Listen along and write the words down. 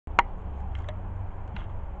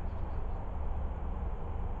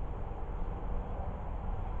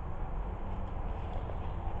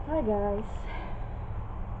Hi guys,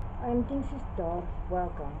 I'm Tinsy Star.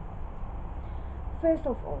 Welcome. First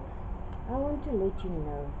of all, I want to let you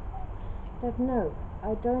know that no,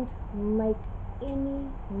 I don't make any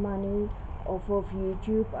money off of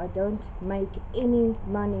YouTube. I don't make any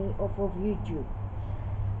money off of YouTube.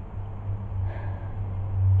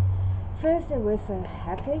 First, there was a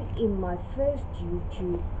hacker in my first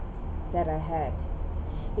YouTube that I had.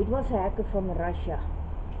 It was a hacker from Russia.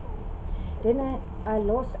 Then I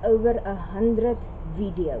lost over 100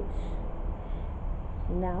 videos.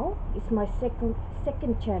 Now it's my second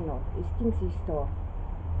channel. It's Tinsy Star.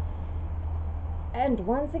 And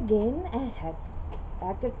once again, a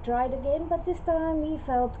hacker tried again, but this time he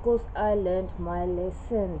failed because I learned my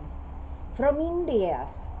lesson. From India.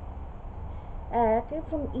 A hacker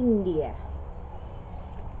from India.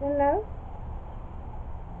 You know?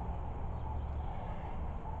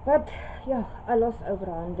 But yeah, I lost over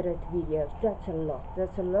 100 videos. That's a lot.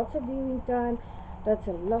 That's a lot of viewing time. That's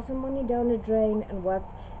a lot of money down the drain. And what?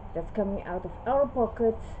 That's coming out of our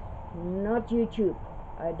pockets, not YouTube.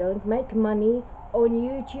 I don't make money on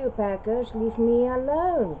YouTube, hackers. Leave me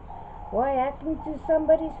alone. Why hack into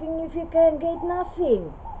somebody's thing if you can get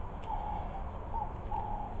nothing?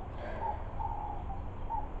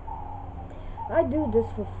 I do this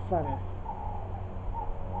for fun.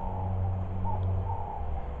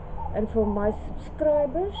 And for my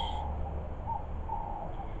subscribers,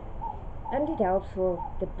 and it helps for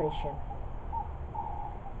depression.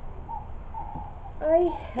 I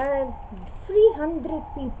had 300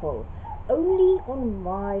 people only on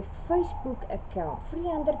my Facebook account,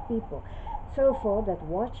 300 people so far that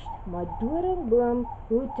watched my Doringboom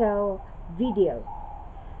Hotel video.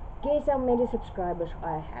 Guess how many subscribers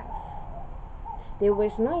I have? There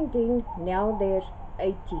was 19, now there's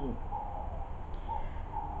 18.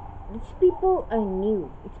 It's people I knew.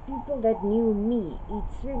 It's people that knew me.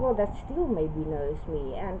 It's people that still maybe knows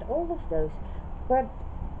me and all of those. But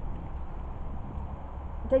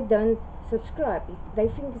they don't subscribe. They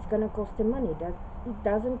think it's gonna cost them money. That it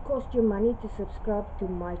doesn't cost you money to subscribe to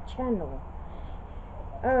my channel.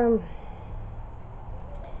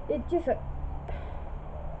 It's just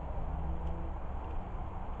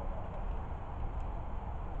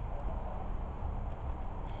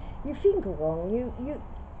you think wrong.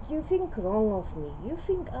 You think wrong of me. You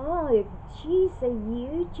think, oh, she's a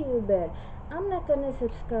YouTuber. I'm not gonna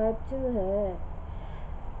subscribe to her.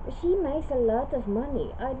 She makes a lot of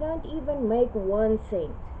money. I don't even make 1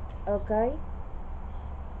 cent. Okay?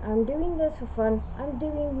 I'm doing this for fun. I'm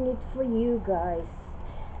doing it for you guys.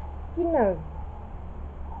 You know.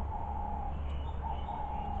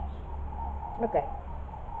 Okay.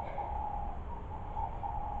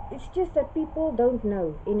 It's just that people don't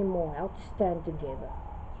know anymore how to stand together.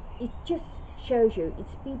 It just shows you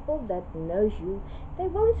it's people that knows you. They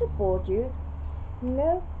won't support you.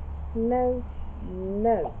 No, no,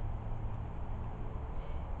 no.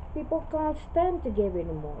 People can't stand together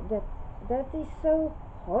anymore. That is so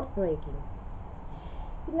heartbreaking.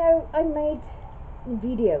 You know, I made a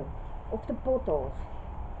video of the potholes.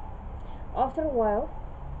 After a while,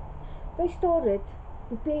 they started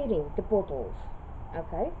repairing the potholes.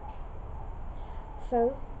 Okay?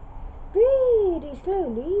 So very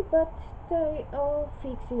slowly, but they are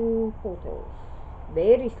fixing potholes.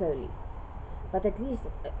 Very slowly. But at least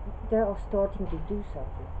they are starting to do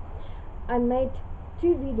something. I made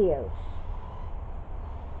 2 videos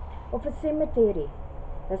of a cemetery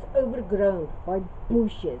that's overgrown by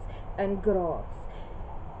bushes and grass.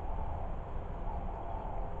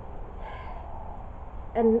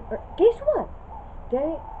 And guess what?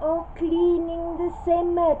 They are cleaning the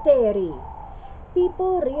cemetery.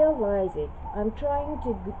 People realize it. I'm trying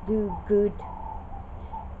to do good.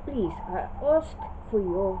 Please, I ask for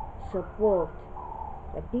your support.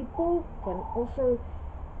 That people can also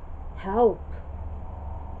help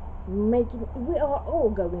making. We are all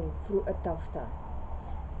going through a tough time.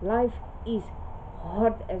 Life is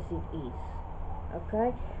hard as it is.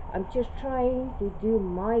 Okay? I'm just trying to do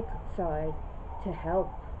my side to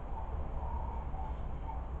help.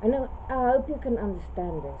 I hope you can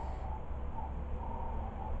understand this.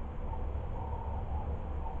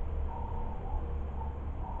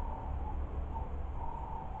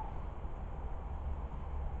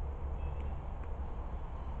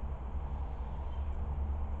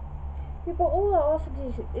 People, all I ask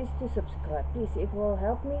is to subscribe. Please, it will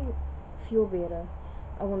help me feel better.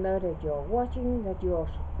 I will know that you are watching, that you are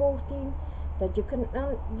supporting, that you can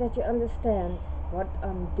that you understand what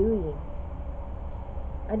I'm doing.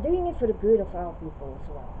 I'm doing it for the good of our people as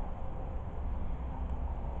well.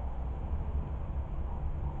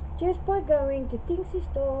 Just by going to Tinsy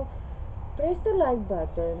Star press the like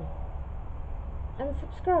button and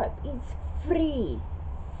subscribe. It's free.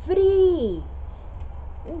 Free.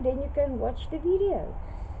 And then you can watch the videos.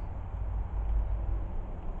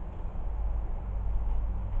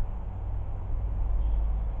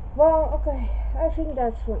 Well, okay, I think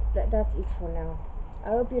that's it for now. I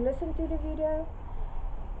hope you listen to the video.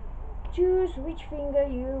 Choose which finger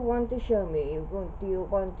you want to show me. Do you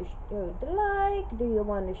want to show the like? Do you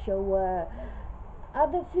want to show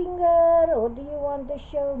other finger, or do you want to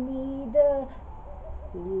show me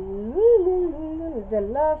the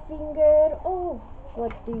love finger? Oh,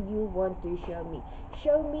 what do you want to show me?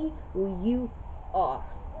 Show me who you are.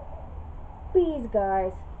 Please,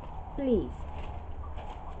 guys, please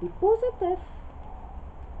be positive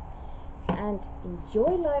and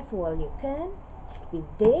enjoy life while you can. Be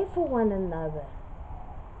there for one another.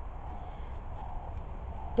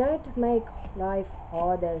 Don't make life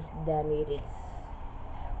harder than it is.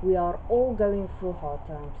 We are all going through hard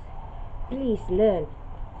times. Please learn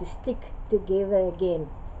to stick together again.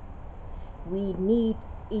 We need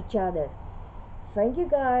each other. Thank you,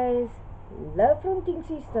 guys. Love from Ting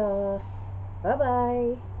Sister. Bye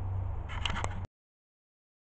bye.